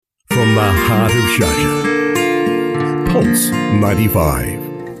From the heart of Sharjah, Pulse 95.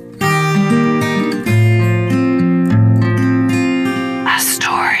 A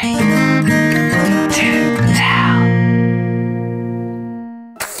story to tell.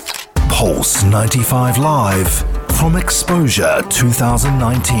 Pulse 95 Live from Exposure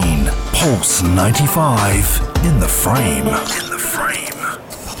 2019. Pulse 95 in the frame.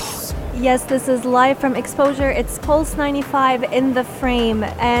 Yes, this is live from Exposure. It's Pulse 95 in the frame.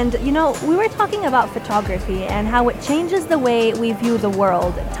 And, you know, we were talking about photography and how it changes the way we view the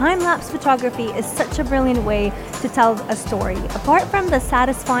world. Time-lapse photography is such a brilliant way to tell a story. Apart from the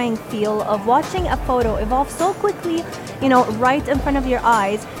satisfying feel of watching a photo evolve so quickly, you know, right in front of your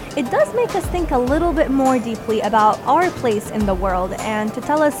eyes, it does make us think a little bit more deeply about our place in the world. And to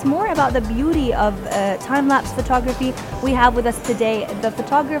tell us more about the beauty of time-lapse photography, we have with us today the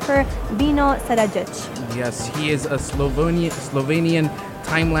photographer Beno Saradzic. Yes, he is a Slovenian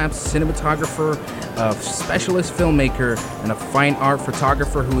time-lapse cinematographer, a specialist filmmaker, and a fine art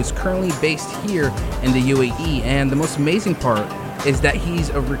photographer who is currently based here in the UAE. And the most amazing part is that he's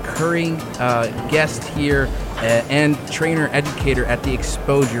a recurring guest here and trainer educator at the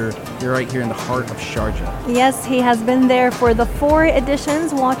Exposure here, right here in the heart of Sharjah. Yes, he has been there for the 4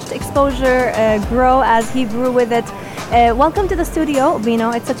 editions, watched Exposure grow as he grew with it. Welcome to the studio,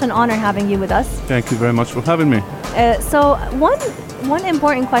 Beno. It's such an honor having you with us. Thank you very much for having me. So one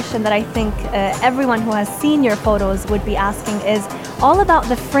important question that I think everyone who has seen your photos would be asking is all about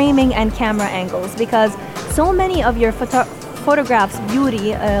the framing and camera angles, because so many of your photographs'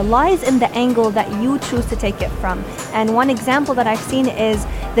 beauty lies in the angle that you choose to take it from. And one example that I've seen is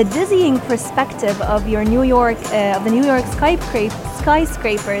the dizzying perspective of your New York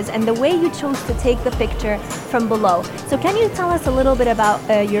skyscrapers and the way you chose to take the picture from below. So can you tell us a little bit about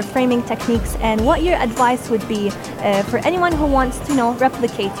your framing techniques and what your advice would be for anyone who wants to,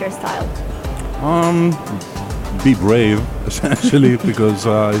 replicate your style? Be brave, essentially, because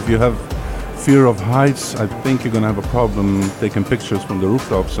if you have fear of heights, I think you're going to have a problem taking pictures from the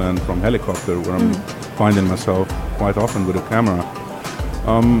rooftops and from helicopter, where I'm finding myself quite often with a camera.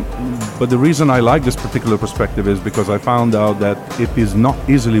 But the reason I like this particular perspective is because I found out that it is not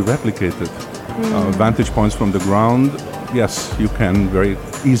easily replicated. Vantage points from the ground, yes, you can very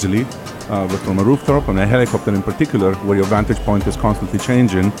easily, but from a rooftop and a helicopter in particular, where your vantage point is constantly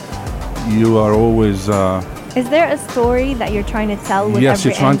changing, you are always... Is there a story that you're trying to tell with Yes,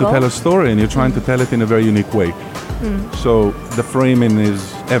 every you're trying angle? to tell a story, and you're trying to tell it in a very unique way. So the framing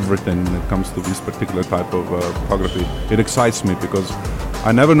is everything when it comes to this particular type of photography. It excites me because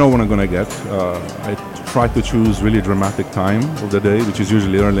I never know when I'm going to get. I try to choose really dramatic time of the day, which is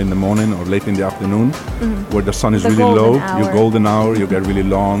usually early in the morning or late in the afternoon, where the sun is really low. Your golden hour, you get really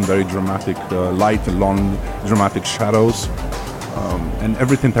long, very dramatic light and long dramatic shadows. And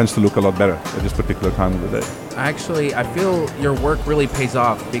everything tends to look a lot better at this particular time of the day. Actually, I feel your work really pays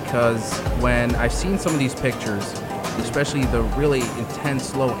off, because when I've seen some of these pictures, especially the really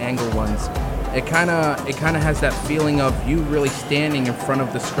intense low angle ones, it kind of has that feeling of you really standing in front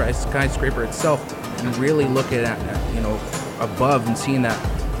of the skyscraper itself and really looking at above and seeing that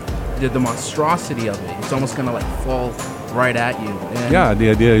the monstrosity of it. It's almost gonna fall right at you. And yeah, the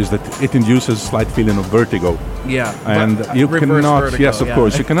idea is that it induces a slight feeling of vertigo. Yeah, and you cannot. Vertigo, yes, of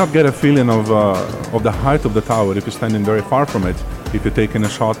course, you cannot get a feeling of the height of the tower if you're standing very far from it. If you're taking a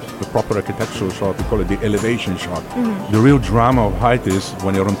shot, the proper architectural shot, we call it the elevation shot. The real drama of height is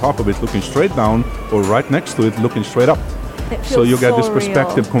when you're on top of it, looking straight down, or right next to it, looking straight up. So you get this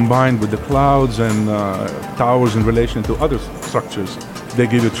perspective combined with the clouds and towers in relation to other structures. They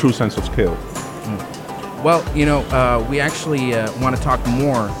give you a true sense of scale. Well, we actually want to talk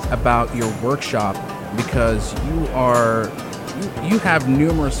more about your workshop, because you have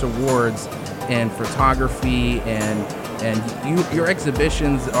numerous awards in photography, and your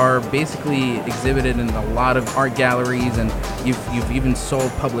exhibitions are basically exhibited in a lot of art galleries, and you've even sold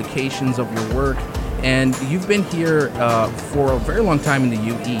publications of your work. And you've been here for a very long time in the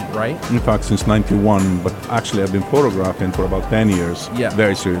UAE, right? In fact, since '91, but actually I've been photographing for about 10 years,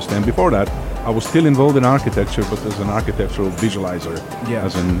 very seriously. And before that, I was still involved in architecture, but as an architectural visualizer,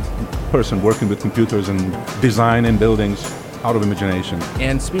 as a person working with computers and designing buildings out of imagination.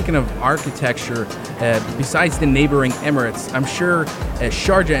 And speaking of architecture, besides the neighboring Emirates, I'm sure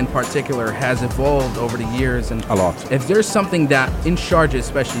Sharjah in particular has evolved over the years. And a lot. If there's something that, in Sharjah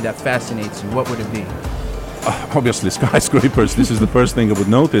especially, that fascinates you, what would it be? Obviously, skyscrapers. This is the first thing I would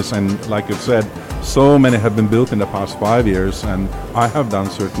notice. And like you've said, so many have been built in the past 5 years. And I have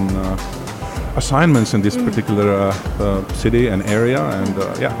done certain assignments in this particular city and area. And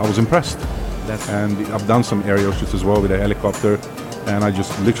I was impressed. And I've done some aerial shoots as well with a helicopter. And I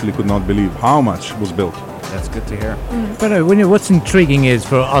just literally could not believe how much was built. That's good to hear. But what's intriguing is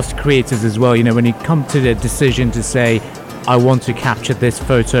for us creators as well, when you come to the decision to say, I want to capture this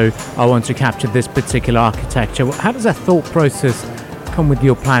photo, I want to capture this particular architecture, how does that thought process come with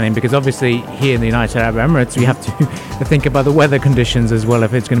your planning? Because obviously here in the United Arab Emirates, we have to think about the weather conditions as well,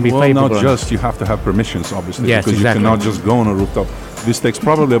 if it's going to be favorable. Not just, you have to have permissions, obviously, yes, because exactly. You cannot just go on a rooftop. This takes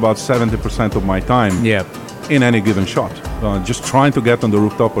probably about 70% of my time in any given shot. Just trying to get on the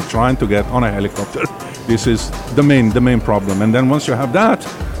rooftop or trying to get on a helicopter. This is the main problem. And then once you have that,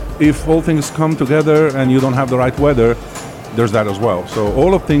 if all things come together and you don't have the right weather, there's that as well. So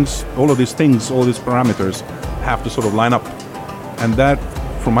all of these parameters have to sort of line up. And that,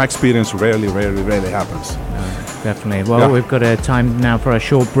 from my experience, rarely happens. Definitely. Well, we've got time now for a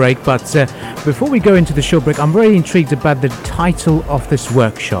short break. But before we go into the short break, I'm very intrigued about the title of this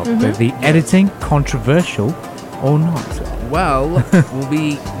workshop. The editing, controversial or not? Well, we'll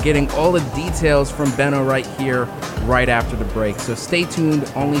be getting all the details from Beno right here, right after the break. So stay tuned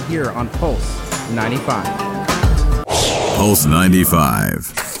only here on Pulse 95. Pulse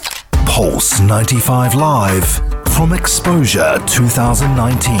 95. Pulse 95 Live from Exposure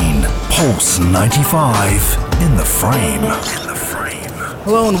 2019. Pulse 95 in the frame.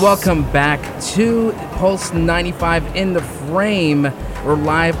 Hello and welcome back to Pulse 95 in the frame. We're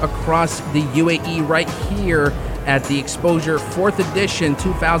live across the UAE right here at the Exposure 4th edition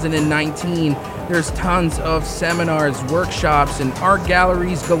 2019. There's tons of seminars, workshops, and art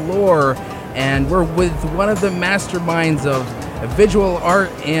galleries galore. And we're with one of the masterminds of visual art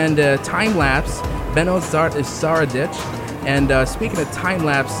and time-lapse, Beno Saradzic. And speaking of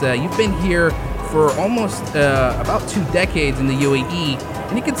time-lapse, you've been here for almost about 2 decades in the UAE.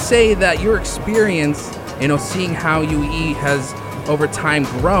 And you could say that your experience, seeing how UAE has over time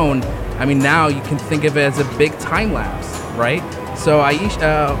grown, I mean, now you can think of it as a big time lapse, right? So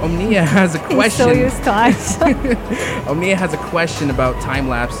Omnia has a question. He's so used to it. Omnia has a question about time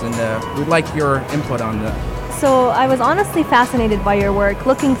lapse, and we'd like your input on that. So I was honestly fascinated by your work.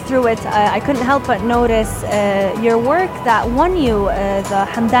 Looking through it, I couldn't help but notice your work that won you the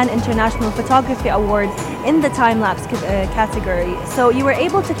Hamdan International Photography Award in the time-lapse category. So you were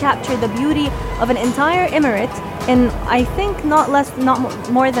able to capture the beauty of an entire emirate in, I think, not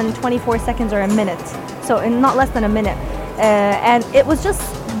more than 24 seconds or a minute. So in not less than a minute. And it was just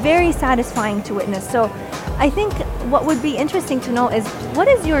very satisfying to witness. So I think what would be interesting to know is, what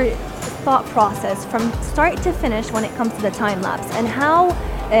is your thought process from start to finish when it comes to the time lapse, and how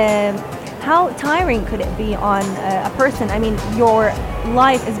tiring could it be on a person? I mean, your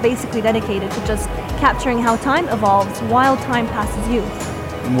life is basically dedicated to just capturing how time evolves while time passes you.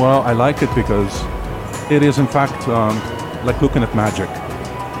 Well, I like it because it is in fact like looking at magic.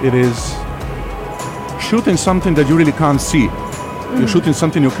 It is shooting something that you really can't see. You're shooting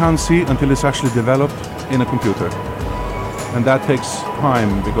something you can't see until it's actually developed in a computer. And that takes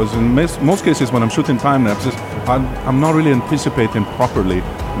time, because in most cases when I'm shooting time lapses, I'm not really anticipating properly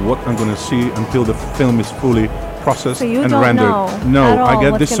what I'm going to see until the film is fully processed so you and don't rendered. Know No, I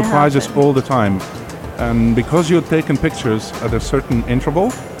get these surprises happen. all the time. And because you're taking pictures at a certain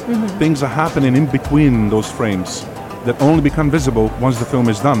interval, things are happening in between those frames that only become visible once the film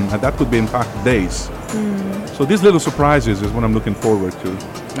is done. And that could be, in fact, days. So these little surprises is what I'm looking forward to.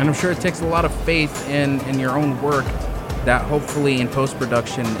 And I'm sure it takes a lot of faith in your own work, that hopefully in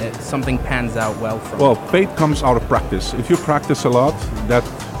post-production something pans out well from. Well, faith comes out of practice. If you practice a lot, that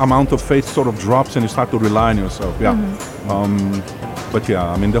amount of faith sort of drops and you start to rely on yourself. But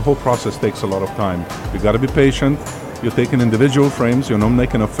yeah, I mean, the whole process takes a lot of time. You got to be patient. You're taking individual frames, you're not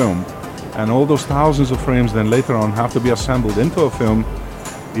making a film. And all those thousands of frames then later on have to be assembled into a film.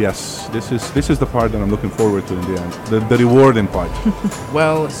 Yes, this is the part that I'm looking forward to in the end, the rewarding part.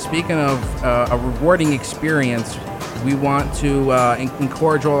 Well, speaking of a rewarding experience, we want to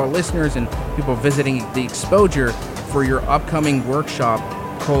encourage all our listeners and people visiting the Exposure for your upcoming workshop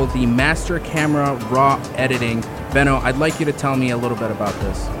called the Master Camera Raw Editing. Beno, I'd like you to tell me a little bit about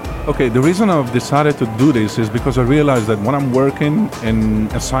this. Okay, the reason I've decided to do this is because I realized that when I'm working in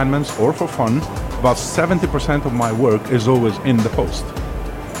assignments or for fun, about 70% of my work is always in the post.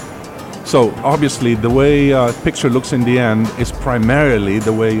 So obviously the way a picture looks in the end is primarily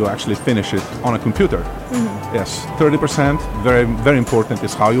the way you actually finish it on a computer. Yes, 30%, very, very important,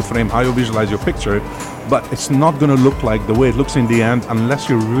 is how you frame, how you visualize your picture, but it's not going to look like the way it looks in the end unless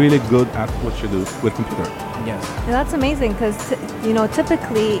you're really good at what you do with computer. Yes. Yeah, that's amazing, because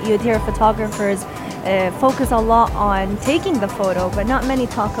typically you'd hear photographers focus a lot on taking the photo, but not many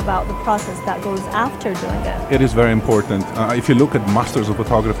talk about the process that goes after doing it. It is very important. If you look at masters of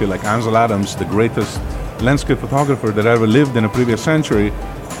photography like Ansel Adams, the greatest landscape photographer that ever lived in a previous century,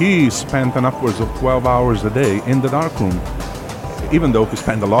 he spent an upwards of 12 hours a day in the darkroom. Even though he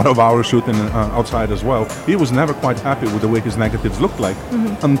spent a lot of hours shooting outside as well, he was never quite happy with the way his negatives looked like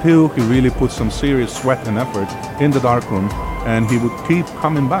until he really put some serious sweat and effort in the darkroom, and he would keep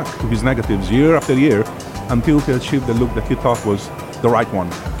coming back to his negatives year after year until he achieved the look that he thought was the right one.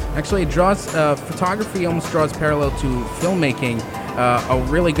 Actually, it draws photography almost draws parallel to filmmaking. A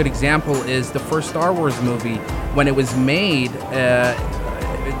really good example is the first Star Wars movie. When it was made,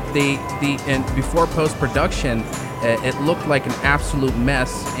 and before post-production, it looked like an absolute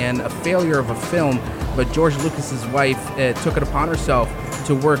mess and a failure of a film. But George Lucas's wife took it upon herself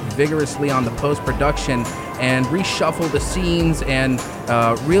to work vigorously on the post-production and reshuffle the scenes and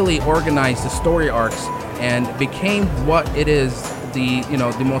really organize the story arcs, and became what it is, the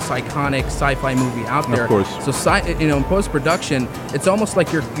most iconic sci-fi movie out there. Of course. So in post-production, it's almost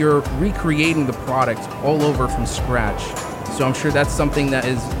like you're recreating the product all over from scratch. So I'm sure that's something that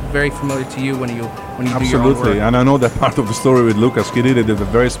is very familiar to you when you do your own work. Absolutely, and I know that part of the story with Lucas. He did it with a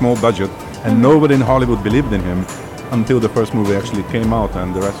very small budget, and nobody in Hollywood believed in him until the first movie actually came out,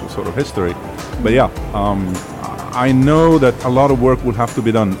 and the rest was sort of history. But yeah, I know that a lot of work will have to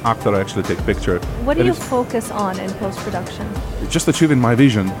be done after I actually take picture. What do you focus on in post-production? Just achieving my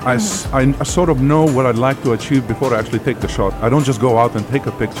vision. I sort of know what I'd like to achieve before I actually take the shot. I don't just go out and take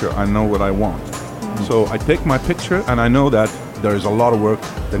a picture. I know what I want. So I take my picture, and I know that there is a lot of work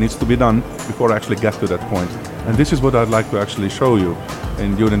that needs to be done before I actually get to that point. And this is what I'd like to actually show you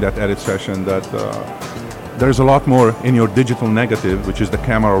during that edit session, that there's a lot more in your digital negative, which is the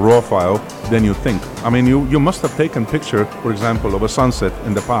camera raw file, than you think. I mean, you must have taken a picture, for example, of a sunset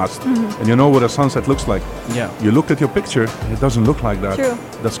in the past, and you know what a sunset looks like. Yeah. You look at your picture, it doesn't look like that. True.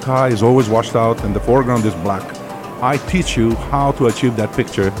 The sky is always washed out, and the foreground is black. I teach you how to achieve that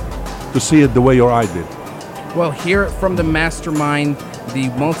picture, to see it the way your eye did. Well, here from the mastermind, the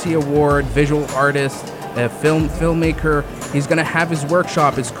multi-award visual artist, filmmaker, he's going to have his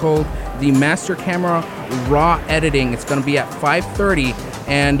workshop. It's called the Master Camera Raw Editing. It's going to be at 5:30,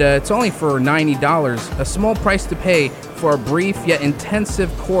 and it's only for $90. A small price to pay for a brief yet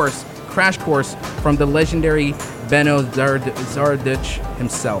intensive crash course from the legendary Beno Saradzic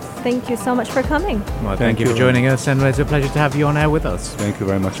himself. Thank you so much for coming. Well, thank you for joining us, and it's a pleasure to have you on air with us. Thank you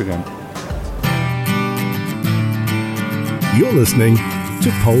very much again. You're listening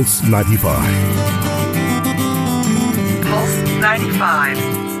to Pulse 95. Pulse 95.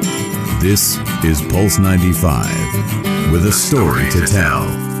 This is Pulse 95 with a story to tell.